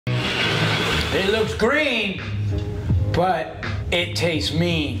It looks green, but it tastes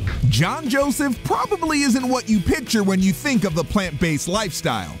mean. John Joseph probably isn't what you picture when you think of the plant-based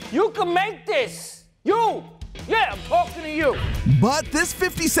lifestyle. You can make this. You. Yeah, I'm talking to you. But this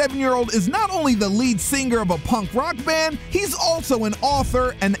 57-year-old is not only the lead singer of a punk rock band, he's also an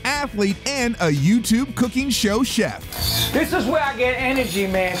author, an athlete, and a YouTube cooking show chef. This is where I get energy,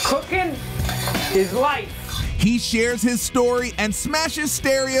 man. Cooking is life. He shares his story and smashes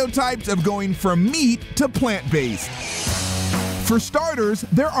stereotypes of going from meat to plant-based. For starters,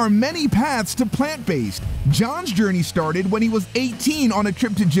 there are many paths to plant-based. John's journey started when he was 18 on a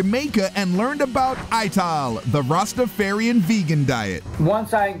trip to Jamaica and learned about Ital, the Rastafarian vegan diet.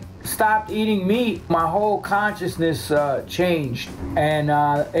 Once I stopped eating meat, my whole consciousness changed, and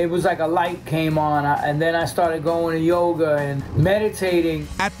it was like a light came on, and then I started going to yoga and meditating.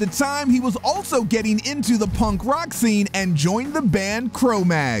 At the time, he was also getting into the punk rock scene and joined the band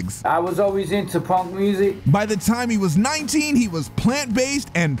Cro-Mags. I was always into punk music. By the time he was 19, he was plant-based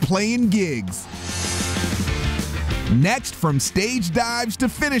and playing gigs. Next, from stage dives to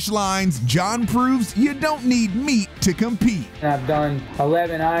finish lines, John proves you don't need meat to compete. I've done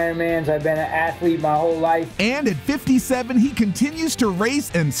 11 Ironmans. I've been an athlete my whole life. And at 57, he continues to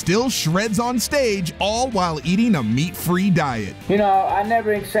race and still shreds on stage, all while eating a meat-free diet. You know, I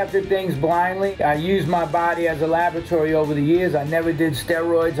never accepted things blindly. I used my body as a laboratory over the years. I never did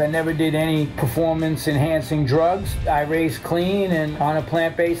steroids. I never did any performance-enhancing drugs. I raced clean and on a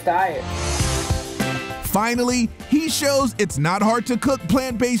plant-based diet. Finally, he shows it's not hard to cook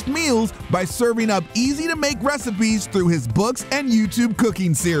plant-based meals by serving up easy-to-make recipes through his books and YouTube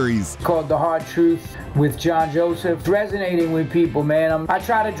cooking series. Called The Hard Truth with John Joseph. It's resonating with people, man. I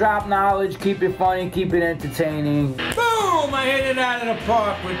try to drop knowledge, keep it funny, keep it entertaining. Boom! I hit it out of the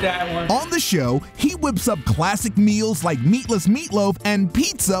park with that one. On the show, he whips up classic meals like meatless meatloaf and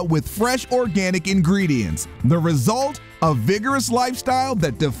pizza with fresh organic ingredients. The result? A vigorous lifestyle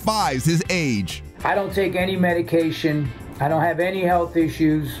that defies his age. I don't take any medication. I don't have any health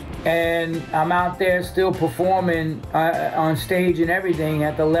issues. And I'm out there still performing on stage and everything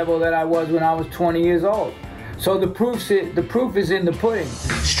at the level that I was when I was 20 years old. So the proof is in the pudding.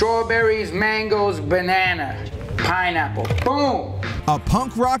 Strawberries, mangoes, banana, pineapple. Boom! A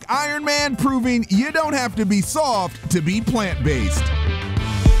punk rock Ironman proving you don't have to be soft to be plant-based.